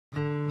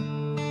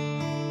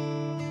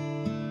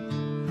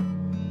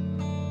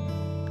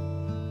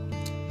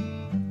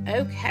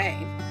Okay,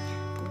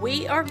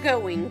 we are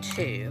going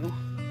to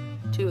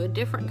do a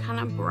different kind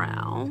of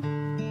brow.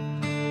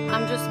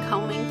 I'm just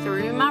combing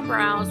through my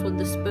brows with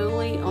the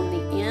spoolie on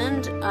the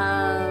end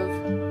of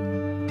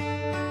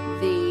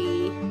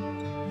the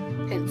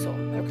pencil,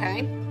 okay?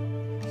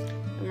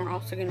 And we're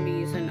also going to be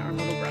using our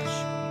little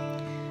brush.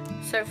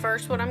 So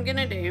first what I'm going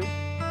to do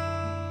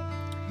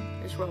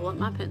is roll up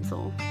my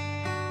pencil.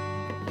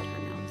 Turn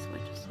down this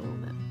way just a little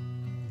bit,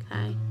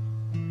 okay?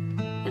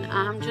 And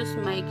I'm just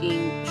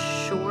making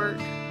short,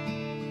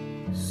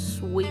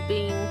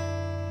 sweeping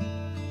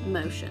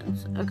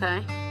motions,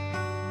 okay?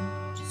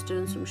 Just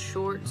doing some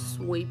short,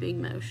 sweeping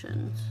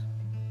motions.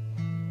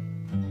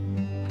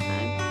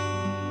 Okay?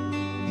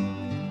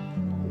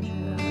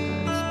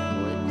 Just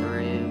pull it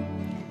through.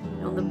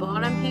 And on the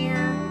bottom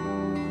here,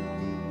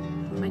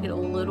 make it a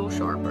little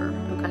sharper,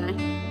 okay?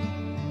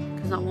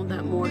 Because I want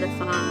that more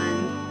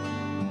defined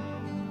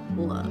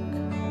look.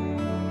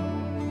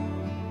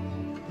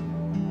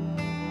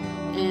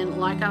 And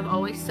like I've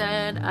always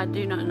said, I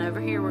do not, and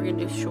over here we're going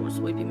to do short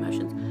sweeping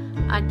motions.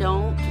 I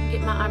don't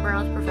get my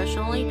eyebrows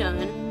professionally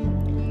done.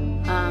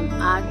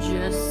 I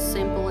just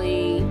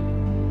simply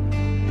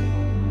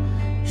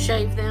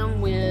shave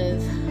them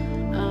with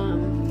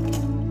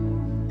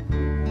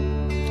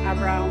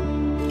eyebrow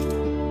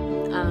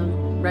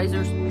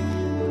razors. You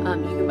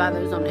can buy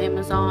those on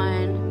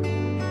Amazon.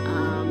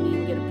 You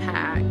can get a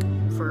pack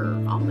for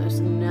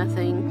almost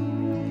nothing.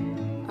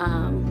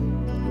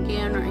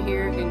 Again, right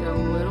here, it can go a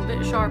little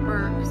bit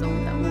sharper because I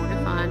want that more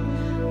defined.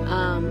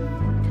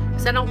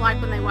 Because I don't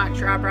like when they wax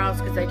your eyebrows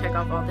because they take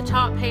off all the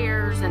top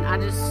hairs, and I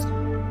just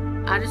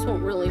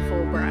want really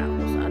full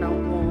brows. I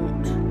don't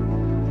want,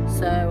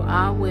 so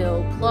I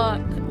will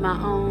pluck my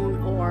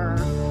own or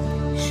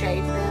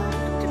shave them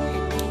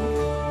depending.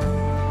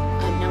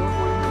 Now we're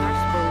going with our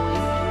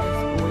spoolie.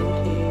 I'm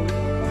just going to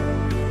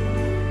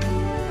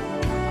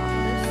pop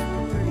this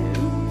through.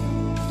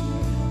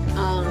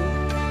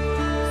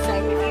 So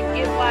if you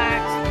get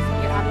wax,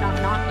 I'm not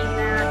knocking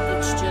that.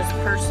 It's just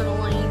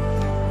personally,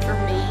 for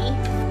me,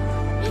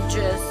 it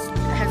just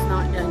has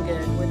not done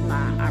good with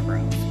my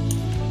eyebrows.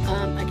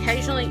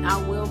 Occasionally I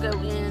will go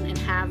in and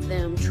have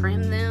them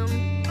trim them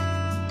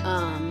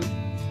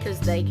because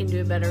they can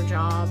do a better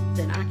job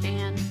than I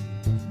can.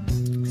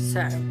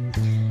 So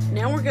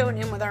now we're going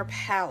in with our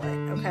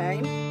palette, okay?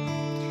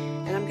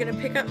 And I'm going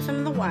to pick up some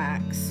of the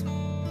wax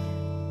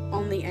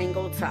on the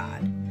angled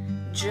side,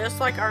 just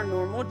like our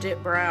normal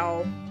dip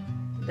brow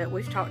that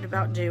we've talked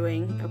about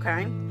doing,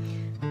 okay?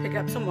 Pick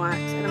up some wax,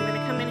 and I'm going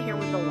to come in here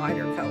with the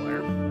lighter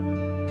color.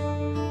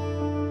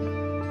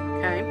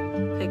 Okay,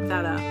 pick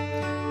that up.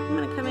 I'm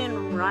going to come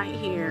in right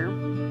here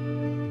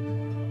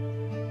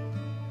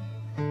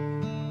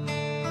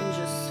and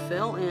just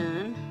fill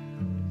in.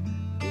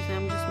 You see,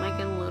 I'm just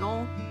making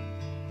little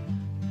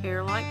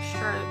hair-like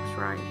strokes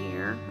right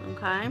here,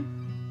 okay?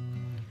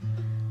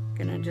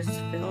 Gonna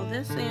just fill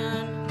this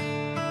in.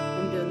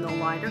 I'm doing the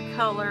lighter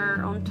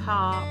color on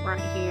top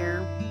right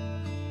here,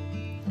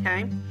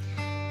 okay?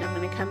 Now I'm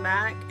gonna come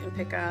back and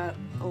pick up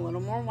a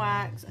little more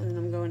wax, and then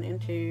I'm going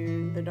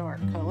into the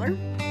dark color.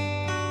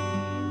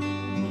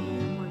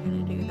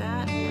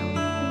 That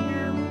down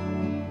here.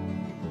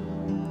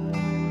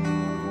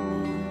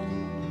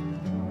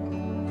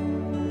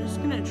 I'm just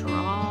going to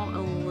draw a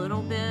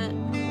little bit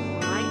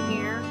right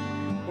here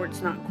where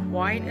it's not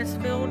quite as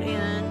filled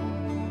in.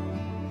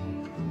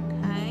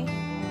 Okay,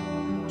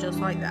 just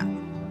like that.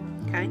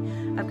 Okay,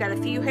 I've got a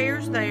few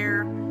hairs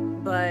there,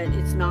 but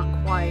it's not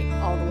quite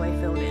all the way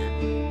filled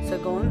in. So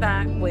going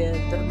back with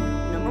the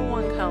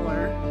 #1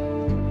 color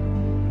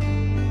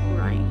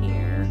right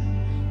here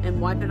and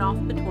wipe it off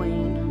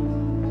between.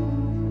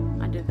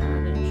 I did that, I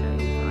didn't show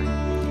you, sorry.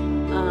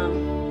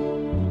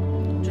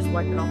 Just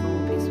wipe it off on a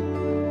little piece of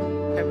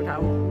paper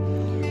towel.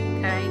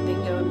 Okay,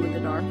 then go in with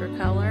the darker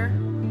color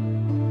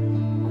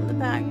on the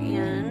back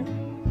end.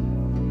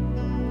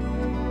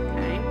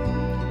 Okay,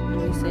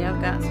 and you see I've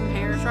got some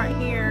hairs right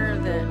here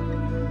that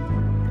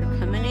they're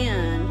coming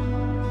in,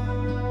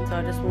 and so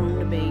I just want them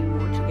to be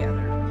more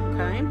together,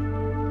 okay?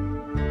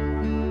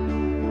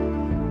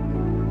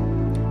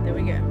 There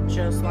we go,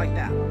 just like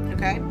that,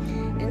 okay?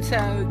 And so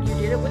you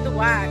did it with the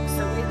wax,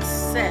 so it's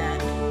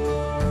set. I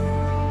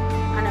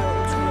know it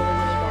looks really,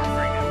 really dark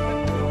right now,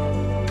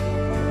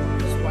 but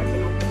just wipe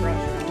it off the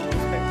brush and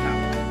it's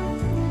spectacular.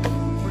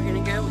 We're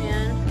going to go in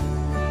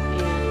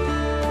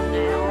and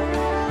now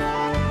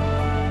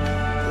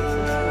this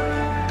is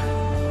where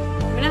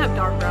I'm going to have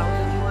dark brows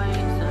anyway,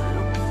 so,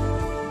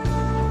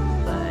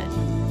 but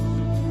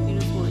you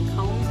just want to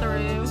comb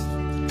through.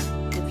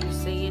 If you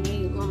see any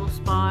little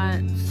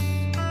spots,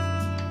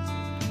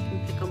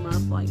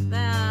 up like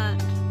that,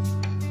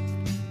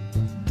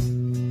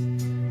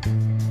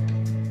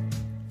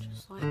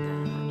 just like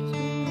that. Just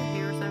move the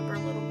hairs over a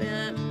little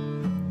bit.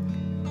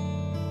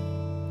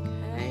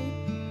 Okay,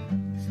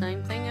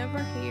 same thing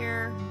over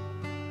here.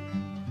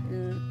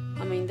 And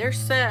I mean, they're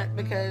set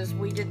because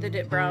we did the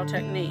dip brow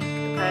technique,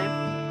 okay?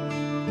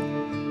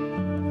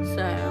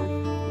 So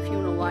if you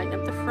want to lighten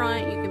up the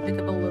front, you can pick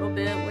up a little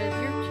bit with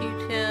your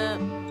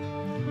Q-tip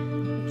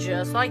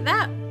just like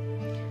that.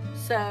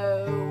 So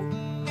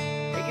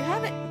there you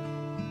have it.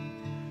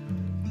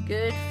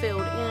 Good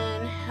filled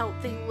in,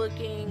 healthy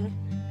looking,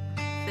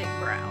 thick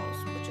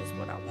brows, which is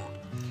what I want.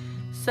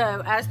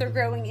 So as they're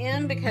growing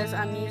in, because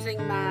I'm using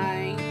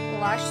my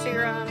lash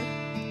serum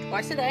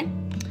twice a day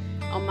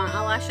on my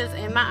eyelashes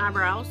and my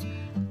eyebrows,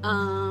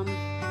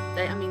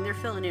 they're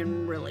filling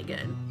in really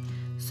good.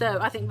 So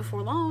I think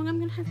before long I'm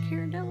gonna have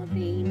Cara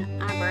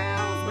Delevingne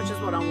eyebrows, which is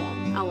what I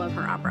want. I love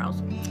her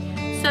eyebrows.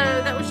 So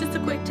that was just a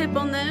quick tip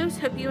on those.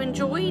 Hope you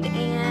enjoyed,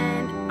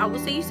 and I will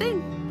see you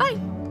soon. Bye.